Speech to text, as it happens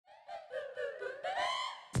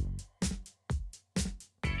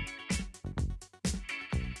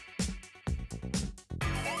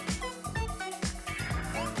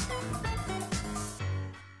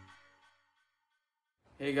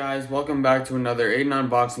Hey guys, welcome back to another Aiden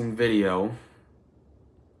unboxing video.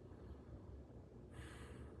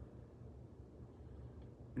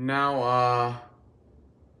 Now,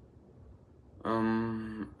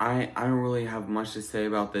 I don't really have much to say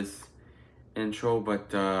about this intro,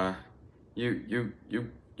 but you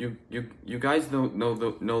guys know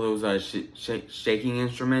those shaking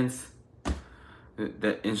instruments,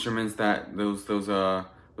 the instruments that those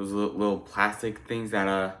little plastic things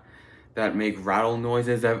that make rattle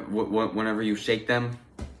noises whenever you shake them.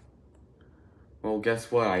 Well,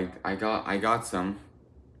 guess what? I got some.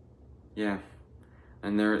 Yeah,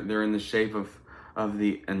 and they're in the shape of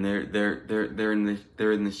the and they're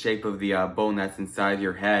in the shape of the bone that's inside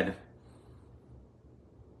your head.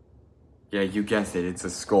 Yeah, you guessed it. It's a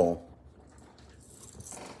skull.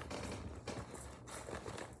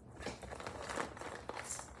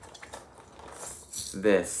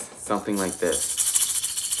 Something like this.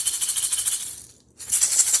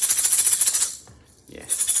 Yeah.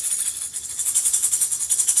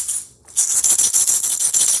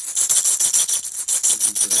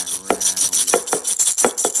 Listen to that rattle.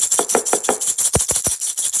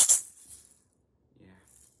 Yeah.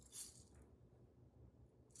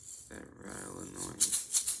 That rattle noise.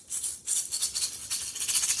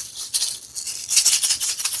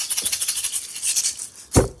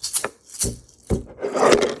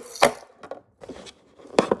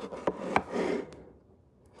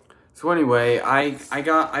 So anyway, I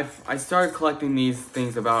started collecting these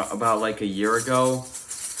things about like a year ago,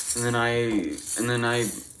 and then I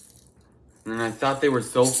thought they were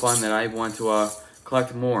so fun that I want to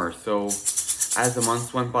collect more. So as the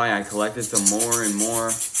months went by, I collected some more and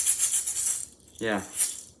more. Yeah,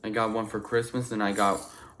 I got one for Christmas and I got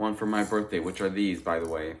one for my birthday, which are these, by the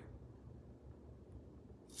way.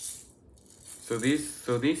 So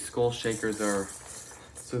these skull shakers are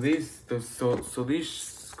these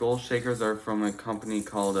skull shakers are from a company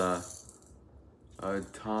called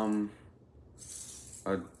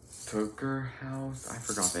Tucker House. I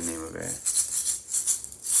forgot the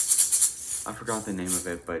name of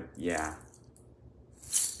it. But yeah.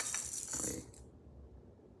 Wait.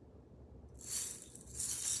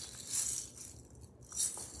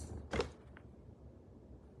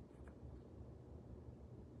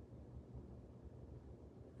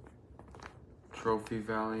 Trophy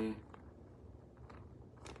Valley.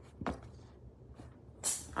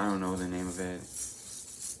 I don't know the name of it.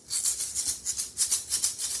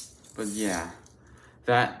 But yeah,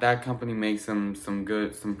 that company makes some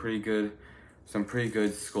pretty good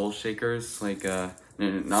skull shakers, like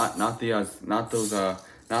not those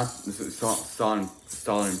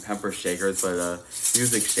salt and pepper shakers, but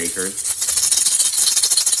music shakers.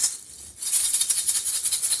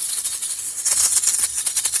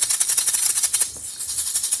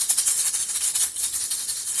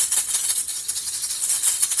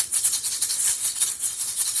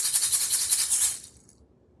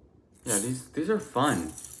 Yeah, these are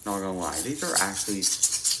fun. Not gonna lie, these are actually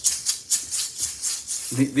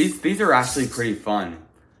pretty fun.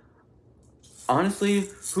 Honestly,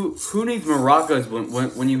 who needs maracas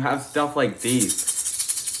when you have stuff like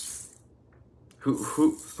these? Who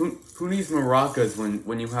needs maracas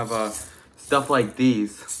when you have stuff like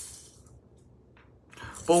these?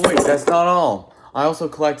 But wait, that's not all. I also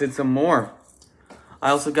collected some more. I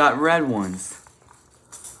also got red ones.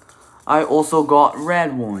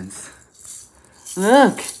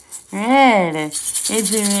 Look, red. It's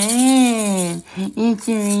red. It's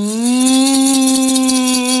red.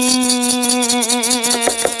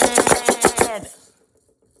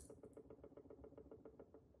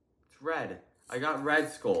 It's red. I got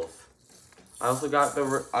red skulls. I also got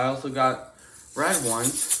red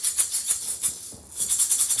ones.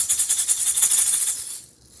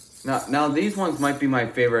 Now these ones might be my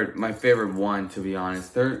favorite one, to be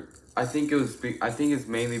honest. I think it's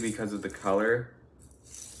mainly because of the color.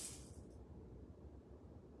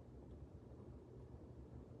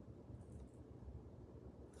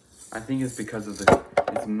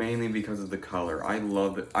 It's mainly because of the color. I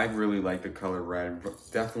love it. I really like the color red.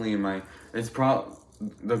 Definitely red is probably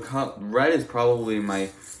my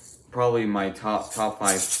top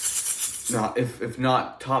 5. No, if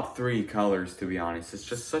not top 3 colors, to be honest. It's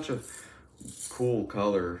just such a cool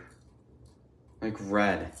color. Like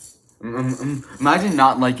red. Imagine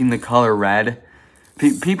not liking the color red.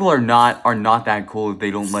 People are not that cool if they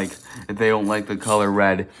don't like the color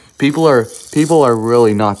red. People are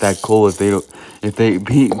really not that cool if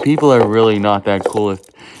people are really not that cool if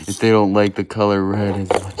they don't like the color red as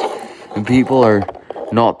much. And people are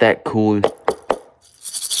not that cool.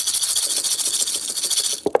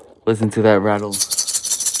 Listen to that rattle.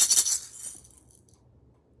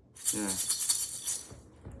 Yeah.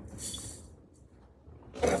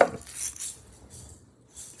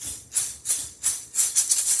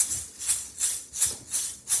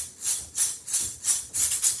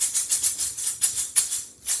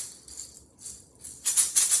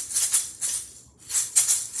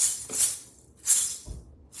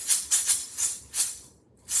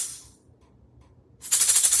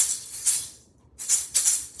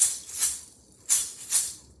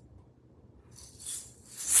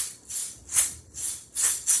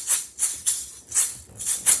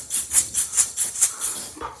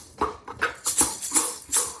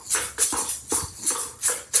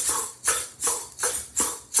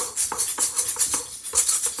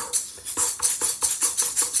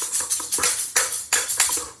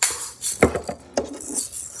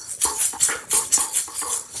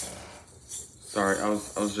 Sorry, I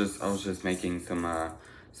was just making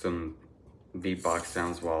some beatbox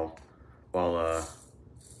sounds while I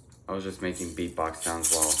was just making beatbox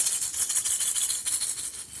sounds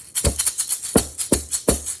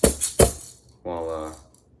while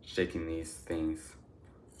shaking these things.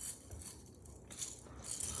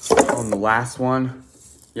 On the last one,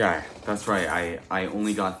 yeah, that's right. I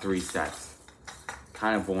only got 3 sets.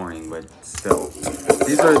 Kind of boring, but still.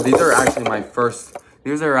 These are actually my first.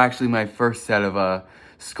 These are actually my first set of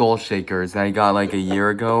skull shakers that I got like a year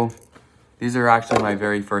ago. These are actually my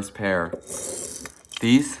very first pair.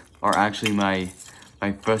 These are actually my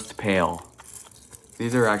first pair.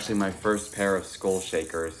 These are actually my first pair of skull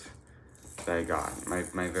shakers that I got.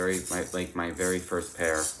 My very first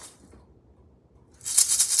pair.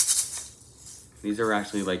 These are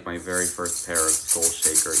actually like my very first pair of skull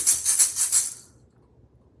shakers.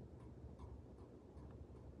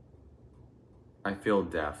 I feel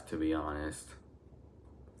deaf, to be honest.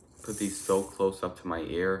 Put these so close up to my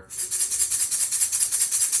ear.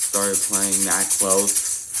 Started playing that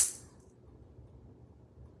close.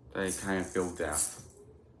 That I kind of feel deaf.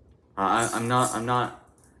 I'm not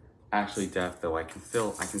actually deaf though. I can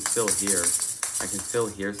still hear. I can still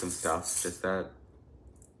hear some stuff. Just that,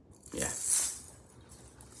 yeah.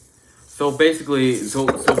 So basically,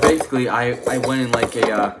 I went in like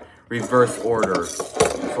a reverse order.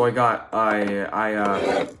 So I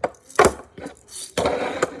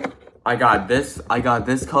got this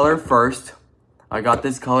color first. I got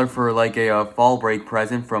this color for like a fall break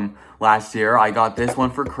present from last year. I got this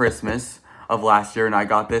one for Christmas of last year, and I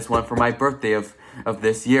got this one for my birthday of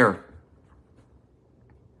this year.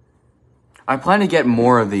 I plan to get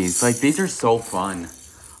more of these. Like, these are so fun.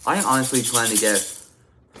 I honestly plan to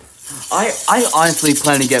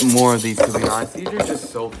get more of these, to be honest. These are just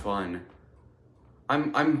so fun.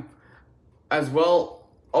 I'm as well.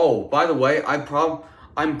 Oh, by the way, I'm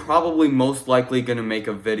probably most likely gonna make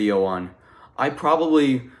a video on. I'm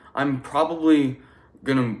probably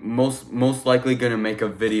gonna most likely gonna make a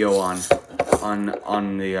video on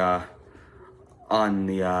the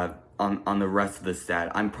rest of the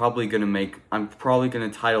set. I'm probably gonna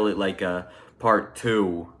title it like a part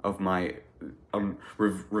 2 of my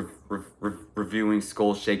reviewing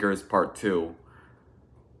Skull Shakers part 2.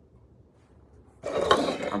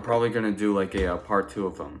 I'm probably gonna do like a part 2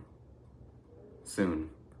 of them soon,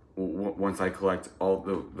 once I collect all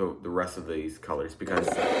the rest of these colors, because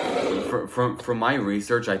from my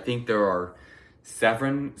research, I think there are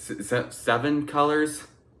seven colors.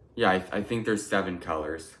 Yeah, I think there's 7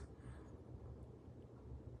 colors.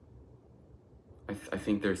 I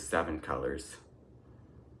think there's 7 colors.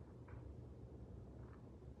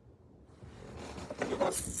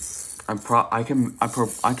 I could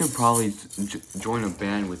probably join a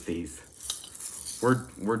band with these.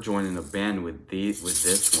 We're joining a band with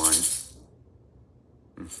this one.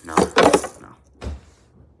 No.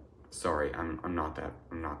 Sorry, I'm not that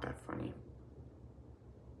funny.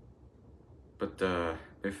 But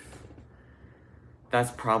if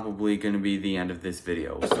that's probably gonna be the end of this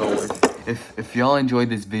video. So if y'all enjoyed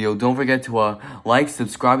this video, don't forget to like,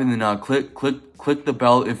 subscribe, and then click the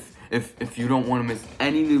bell if you don't want to miss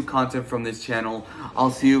any new content from this channel.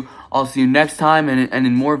 I'll see you next time and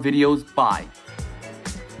in more videos. Bye.